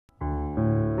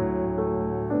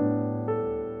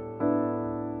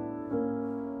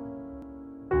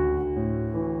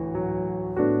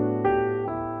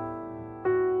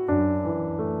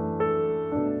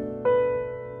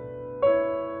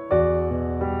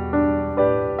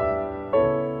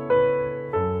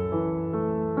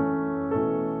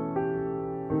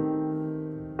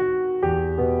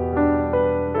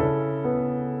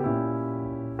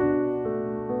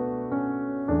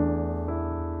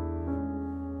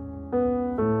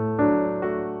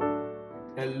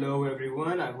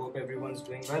everyone, I hope everyone's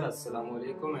doing well. Assalamu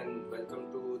alaikum and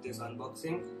welcome to this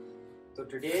unboxing. So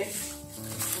today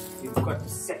we've got the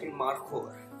second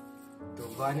Markhor, the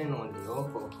one and only.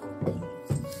 Oh.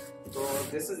 So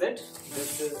this is it.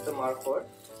 This is the Markhor.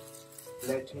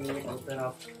 Let me open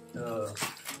up the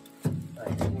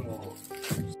remote.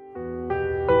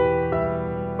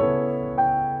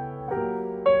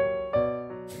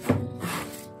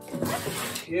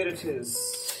 Here it is.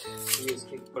 ये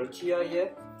इसकी पर्ची आई है.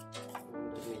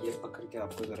 ये पकड़ के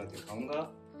आपको जरा दिखाऊंगा.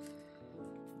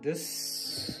 This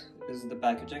is the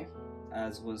packaging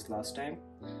as was last time.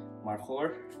 Markhor.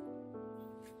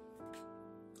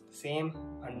 Same,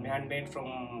 handmade from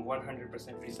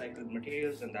 100% recycled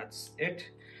materials, and that's it.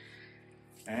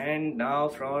 And now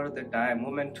for the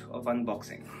moment of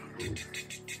unboxing.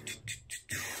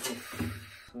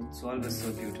 It's always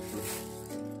so beautiful.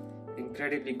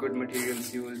 Incredibly good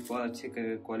materials used, बहुत अच्छे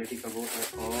quality का वो है.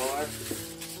 और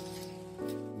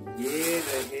ये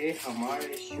रहे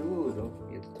हमारे shoes.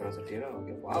 ये तो थोड़ा सा टेढ़ा हो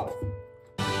गया. Wow,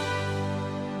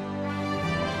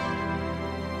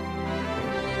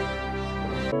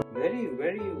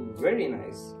 very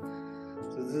nice.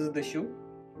 So this is the shoe.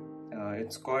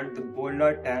 It's called the Borla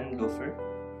tan loafer.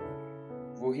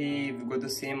 We've got the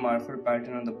same Markhor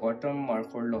pattern on the bottom,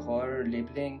 Markhor Lahore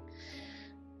labeling.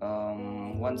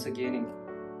 Once again,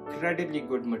 incredibly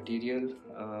good material.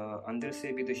 Under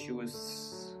se bhi the shoe is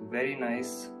very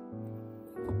nice.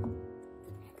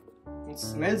 It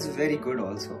smells very good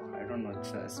also. I don't know,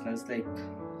 it smells like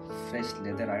fresh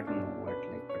leather. I don't know what,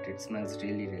 but it smells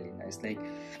really nice, like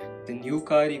the new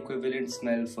car equivalent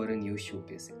smell for a new shoe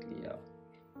basically. Yeah,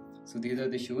 so these are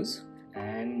the shoes,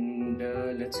 and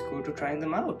let's go to trying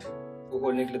them out.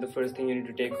 The first thing you need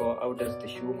to take out is the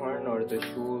shoe horn or the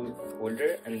shoe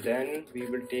holder, and then we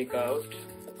will take out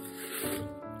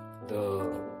the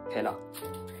thela.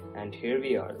 And here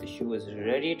we are, the shoe is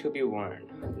ready to be worn.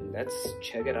 Let's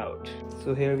check it out.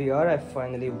 So here we are, I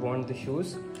finally worn the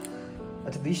shoes.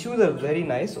 These shoes are very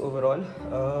nice overall.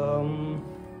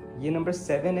 Ye number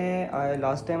 7 hai.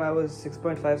 Last time I was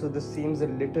 6.5, so this seems a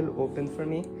little open for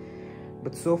me,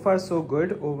 but so far so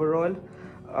good overall.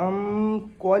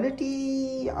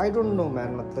 Quality, I don't know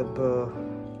man,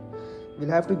 we'll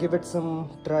have to give it some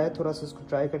try. थोड़ा सा इसको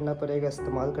try करना पड़ेगा,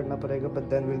 इस्तेमाल करना पड़ेगा, but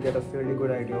then we'll get a fairly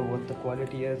good idea of what the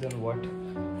quality is and what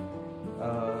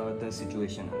the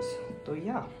situation is. So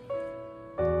yeah.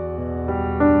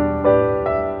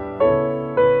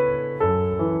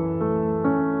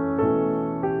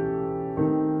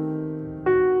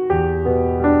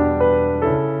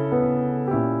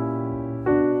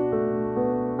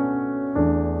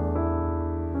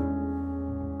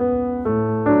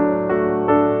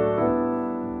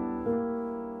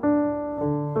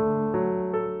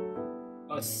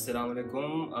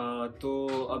 अस्सलामुअलैकुम. तो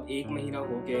अब 1 महीना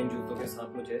हो गया इन जूतों के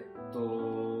साथ मुझे, तो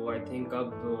आई थिंक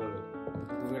अब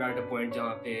we're at a point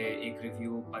जहाँ पे एक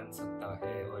रिव्यू बन सकता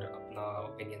है और अपना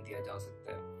ओपिनियन दिया जा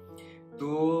सकता है. तो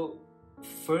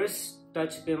फर्स्ट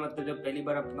टच पे जब पहली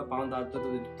बार अपना पाँव डालते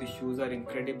हो तो the shoes are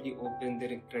incredibly open,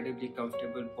 there incredibly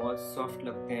comfortable, बहुत सॉफ्ट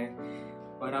लगते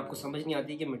हैं और आपको समझ नहीं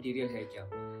आती कि मटेरियल है क्या.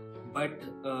 But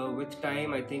with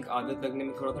time I think आदत लगने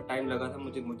में थोड़ा सा टाइम लगा था.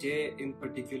 मुझे इन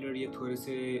पर्टिकुलर ये थोड़े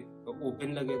से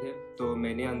ओपन लगे थे, तो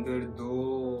मैंने अंदर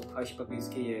 2 हश पपीज़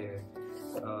के ये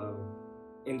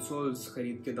इंसोल्स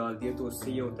ख़रीद के डाल दिए. तो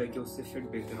उससे ये होता है कि उससे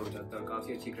फिट बेहतर हो जाता है,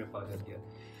 काफ़ी अच्छी ग्रिप आ जाती है.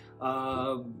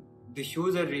 The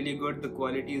shoes are really good, the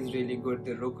quality is really good,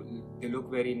 they look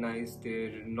very nice,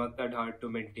 there not that hard to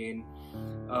maintain.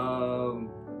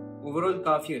 Overall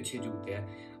काफ़ी अच्छे जूते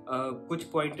हैं. कुछ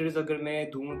पॉइंटर्स अगर मैं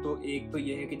दूं तो एक तो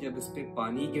ये है कि जब इस पर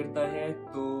पानी गिरता है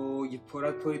तो ये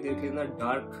थोड़ी देर के अंदर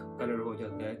डार्क कलर हो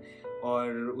जाता है, और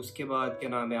उसके बाद क्या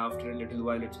नाम है, after a little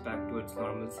while it's back to it's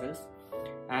normal self.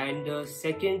 And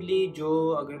secondly जो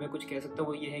अगर मैं कुछ कह सकता हूँ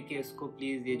वो ये है कि इसको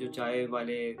प्लीज़ ये जो चाय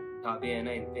वाले ढाबे हैं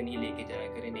ना, इन पे नहीं लेके जाया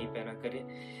करें, नहीं पहना करें.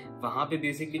 वहाँ पे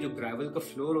बेसिकली जो ग्रेवल का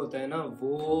फ्लोर होता है ना,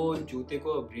 वो जूते को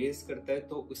अब्रेस करता है,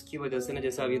 तो उसकी वजह से ना,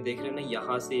 जैसे आप ये देख रहे हैं ना,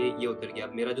 यहाँ से ये उतर गया.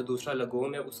 मेरा जो दूसरा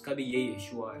लगोम है उसका भी यही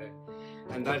इशू आ रहा है.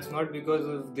 And that's not because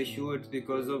of the shoe, it's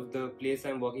because of the place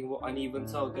I am walking. वो अनइवन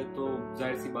सा होता है, तो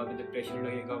जाहिर सी बात है जब प्रेशर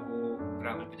लगेगा वो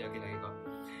ग्रेवल पे जाके लगेगा.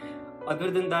 Other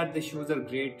than that, the shoes are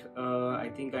great. I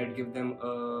think I'd give them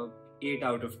 8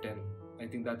 out of 10. I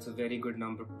think that's a very good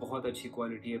number. बहुत अच्छी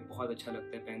क्वालिटी है, बहुत अच्छा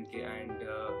लगता है पहन के. And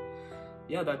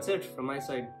yeah, that's it from my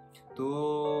side. तो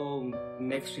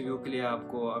नेक्स्ट रिव्यू के लिए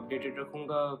आपको अपडेटेड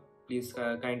रखूँगा. Please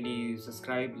kindly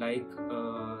subscribe, like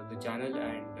the channel,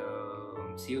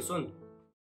 and see you soon.